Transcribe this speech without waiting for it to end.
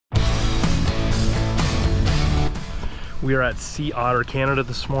We are at Otter Canada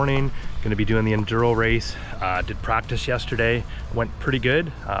this morning. Going to be doing the Enduro race. Did practice yesterday. Went pretty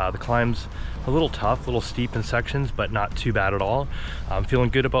good. The climb's a little tough, a little steep in sections, but not too bad at all. I'm feeling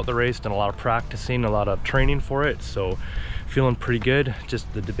good about the race. Done a lot of practicing, a lot of training for it, so feeling pretty good.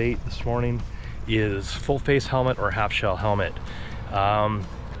 Just the debate this morning is full face helmet or half shell helmet.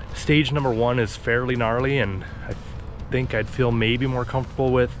 Stage number 1 is fairly gnarly, and I think I'd feel maybe more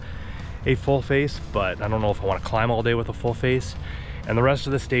comfortable with a full face, but I don't know if I want to climb all day with a full face, and the rest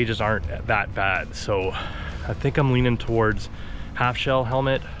of the stages aren't that bad, so I think I'm leaning towards half shell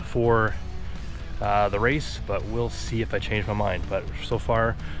helmet for the race, but we'll see if I change my mind. But so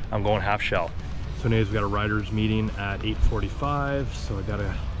far I'm going half shell. So anyways, we got a riders meeting at 8:45, so I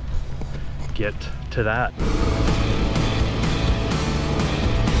gotta get to that.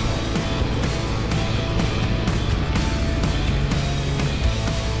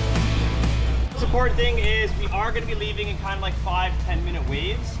 Important thing is we are going to be leaving in kind of like 5-10 minute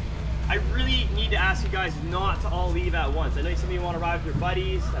waves. I really need to ask you guys not to all leave at once. I know some of you want to ride with your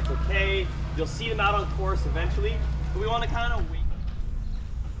buddies, that's okay. You'll see them out on course eventually, but we want to kind of wait.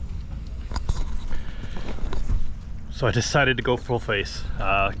 So I decided to go full face.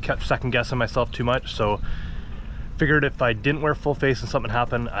 Kept second guessing myself too much, so figured if I didn't wear full face and something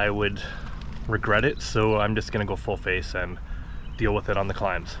happened, I would regret it. So I'm just gonna go full face and deal with it on the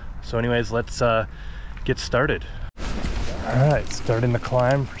climbs. So anyways, let's get started. All right, starting the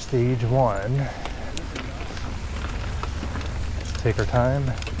climb for stage 1. Let's take our time.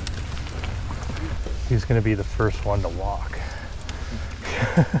 Who's gonna be the first one to walk?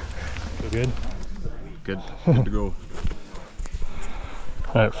 Feel good? Good to go.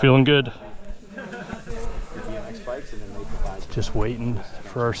 All right, feeling good. Just waiting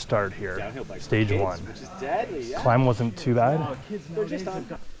for our start here. Stage 1. Climb wasn't too bad.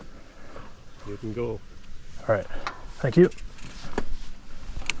 You can go. All right, thank you.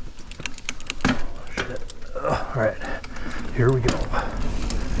 All right, here we go.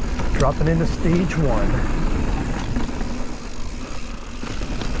 Dropping into stage 1.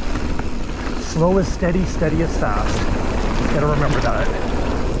 Slow is steady, steady is fast. Gotta remember that.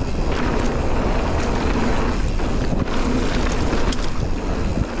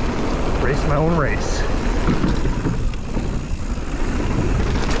 Race my own race.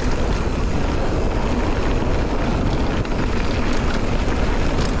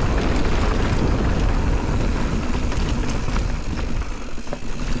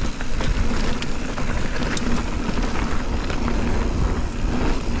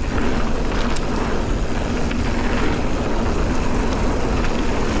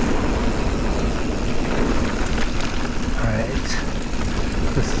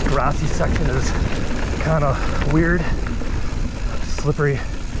 Grassy section is kind of weird, slippery.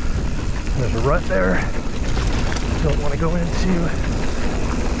 There's a rut there. Don't want to go into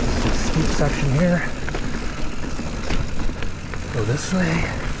this steep section here. Go this way.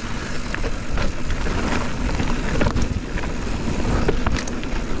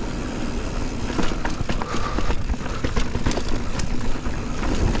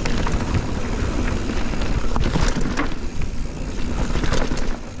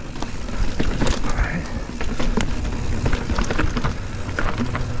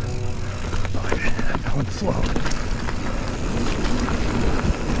 Slow.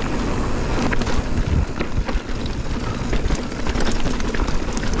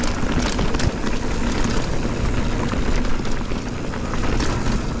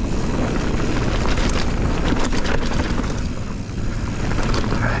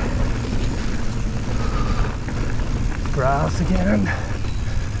 Grass again.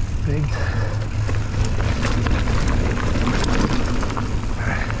 Big.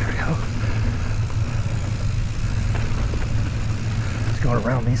 Going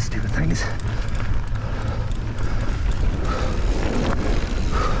around these stupid things.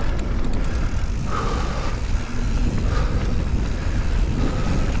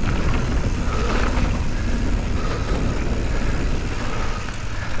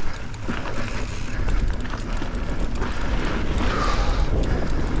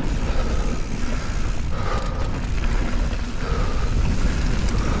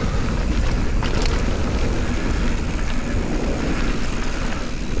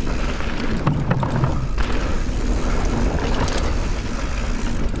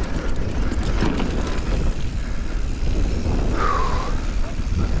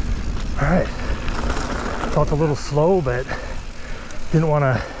 Felt a little slow, but didn't want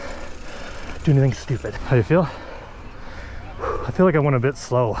to do anything stupid. How do you feel? I feel like I went a bit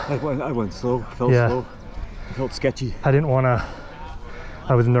slow. I went slow, felt slow. I felt sketchy. I didn't want to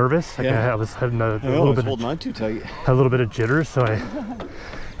I was nervous. Like Yeah. I was having a I little was bit holding on too tight. had a little bit of jitters, so I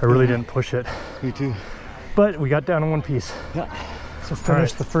really didn't push it. Me too. But we got down in one piece. Yeah. So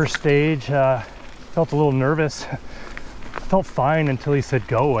finished the first stage. Felt a little nervous. Felt fine until he said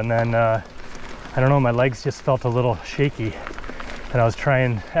go, and then I don't know, my legs just felt a little shaky, and I was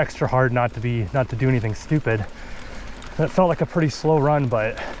trying extra hard not to do anything stupid. And it felt like a pretty slow run,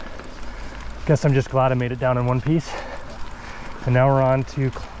 but I guess I'm just glad I made it down in one piece. And now we're on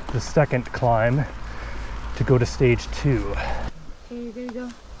to the second climb to go to stage 2. Okay, there you go.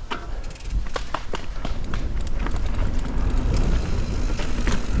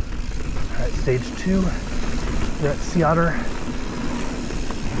 All right, stage 2. We're at Otter.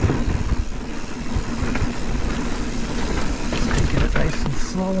 Just taking it nice and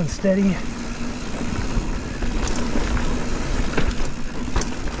slow and steady.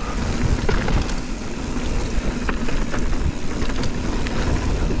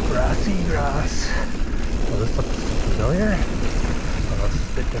 Grassy grass. Oh, this looks familiar. Oh, this is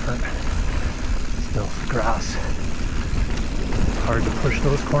a bit different. Still grass. Hard to push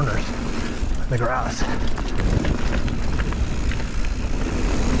those corners in the grass.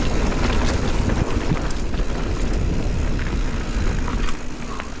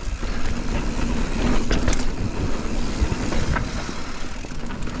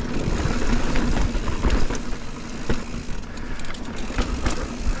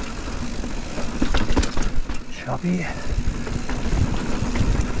 Choppy.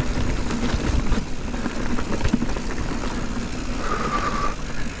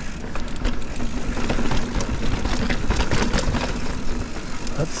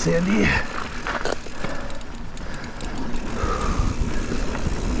 That's sandy.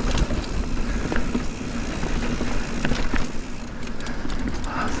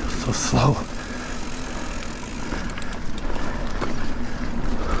 So slow.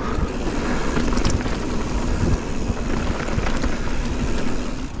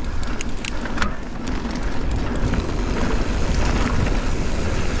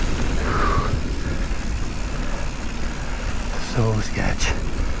 So sketch.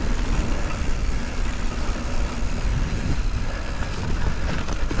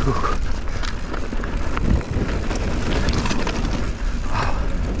 Wow.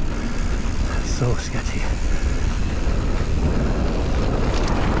 So sketchy.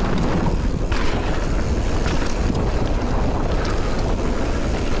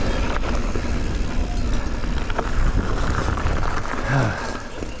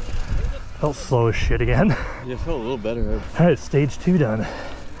 Felt slow as shit again. Yeah, I felt a little better. All right, stage 2 done.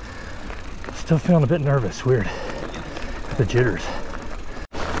 Still feeling a bit nervous, weird. The jitters.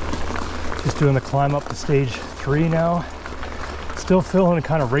 Just doing the climb up to stage 3 now. Still feeling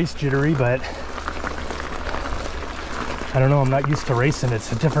kind of race jittery, but I don't know, I'm not used to racing. It's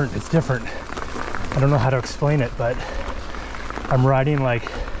different. I don't know how to explain it, but I'm riding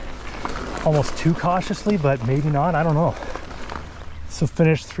like almost too cautiously, but maybe not, I don't know. So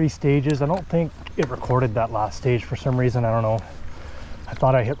finished 3 stages. I don't think it recorded that last stage for some reason, I don't know. I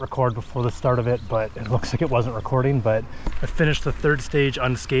thought I hit record before the start of it, but it looks like it wasn't recording. But I finished the 3rd stage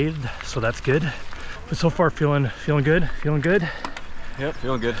unscathed, so that's good. But so far feeling good. Yep,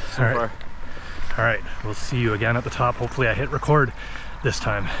 feeling good so far. All right, we'll see you again at the top. Hopefully I hit record this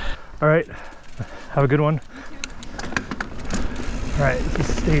time. All right, have a good one. All right, this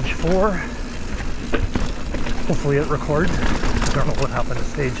is stage 4. Hopefully it records. I don't know what happened to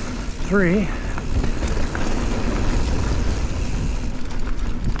stage 3.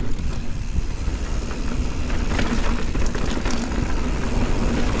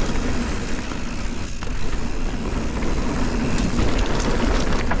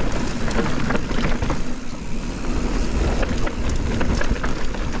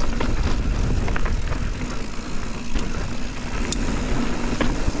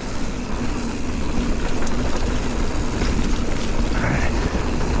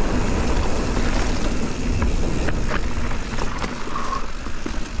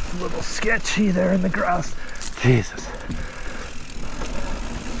 Sketchy there in the grass. Jesus.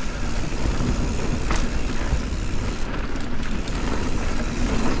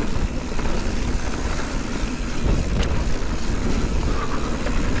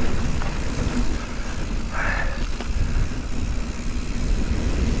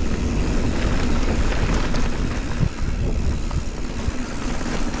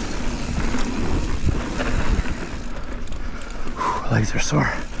 Legs are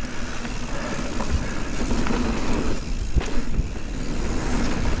sore.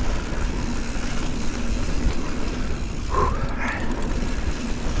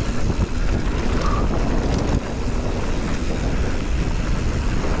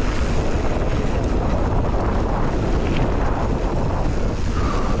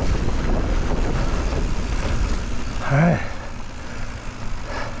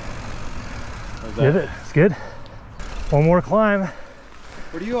 Looks good. One more climb.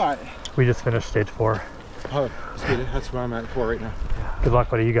 Where are you at? We just finished stage 4. Oh, that's where I'm at for right now. Good luck,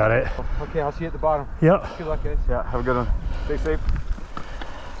 buddy. You got it. Okay, I'll see you at the bottom. Yep. Good luck, guys. Yeah, have a good one. Stay safe.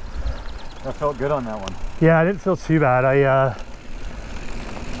 That felt good on that one. Yeah, I didn't feel too bad.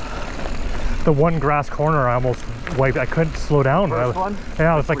 The one grass corner, I almost wiped. I couldn't slow down. First one?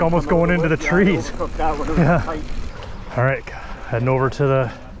 Yeah, it's like almost going into the trees. Yeah. All right, heading over to the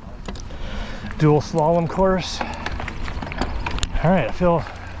dual slalom course. All right, I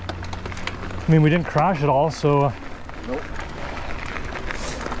mean, we didn't crash at all, so nope.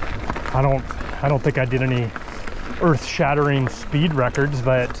 I don't think I did any earth-shattering speed records,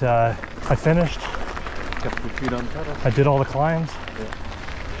 but I finished. Kept your feet on the pedal. I did all the climbs. Yeah.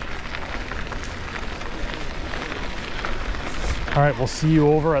 All right, we'll see you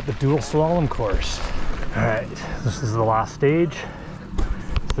over at the dual slalom course. All right, this is the last stage.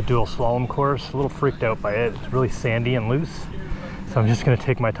 It's the dual slalom course. A little freaked out by it. It's really sandy and loose. So I'm just gonna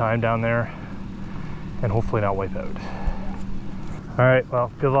take my time down there and hopefully not wipe out. All right,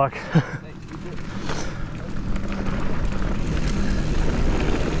 well, good luck.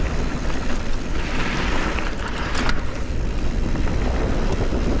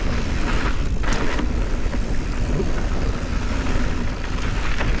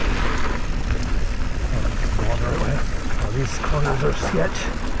 These corners are sketch.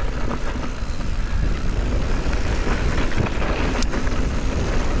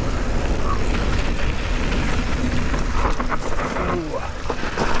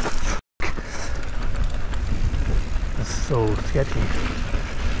 That's so sketchy.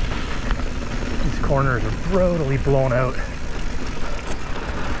 These corners are brutally blown out.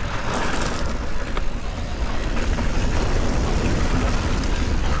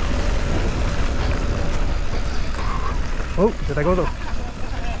 Oh, did I go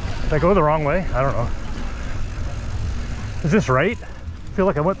the wrong way? I don't know. Is this right? I feel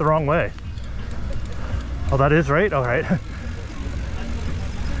like I went the wrong way. Oh, that is right? All right.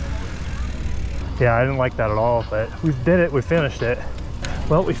 Yeah, I didn't like that at all, but we did it, we finished it.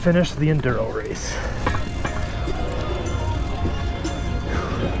 Well, we finished the Enduro race.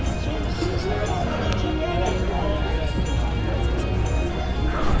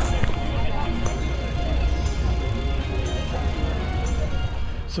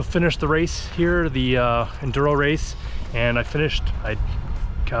 So finished the race here, the Enduro race, and I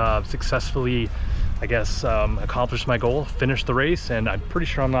successfully, I guess, accomplished my goal, finished the race, and I'm pretty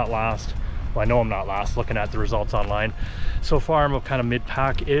sure I'm not last. Well, I know I'm not last looking at the results online. So far, I'm kind of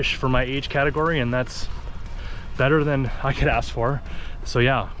mid-pack-ish for my age category, and that's better than I could ask for. So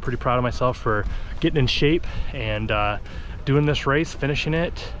yeah, pretty proud of myself for getting in shape and doing this race, finishing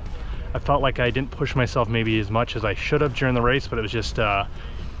it. I felt like I didn't push myself maybe as much as I should have during the race, but it was just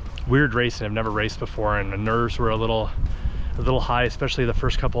weird racing. I've never raced before, and the nerves were a little high, especially the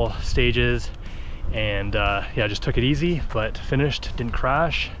first couple stages. And yeah, I just took it easy, but finished, didn't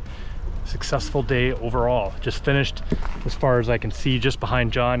crash. Successful day overall. Just finished, as far as I can see, just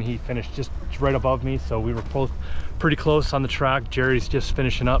behind John. He finished just right above me, so we were both pretty close on the track. Jerry's just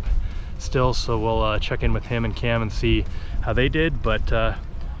finishing up still, so we'll check in with him and Cam and see how they did, but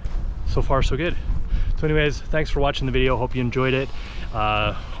so far so good. So anyways, thanks for watching the video. Hope you enjoyed it.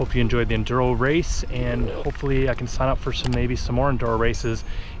 Hope you enjoyed the Enduro race, and hopefully I can sign up for maybe some more Enduro races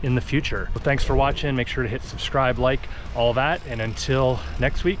in the future. So thanks for watching. Make sure to hit subscribe, like, all that, and until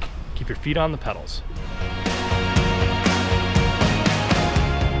next week, keep your feet on the pedals.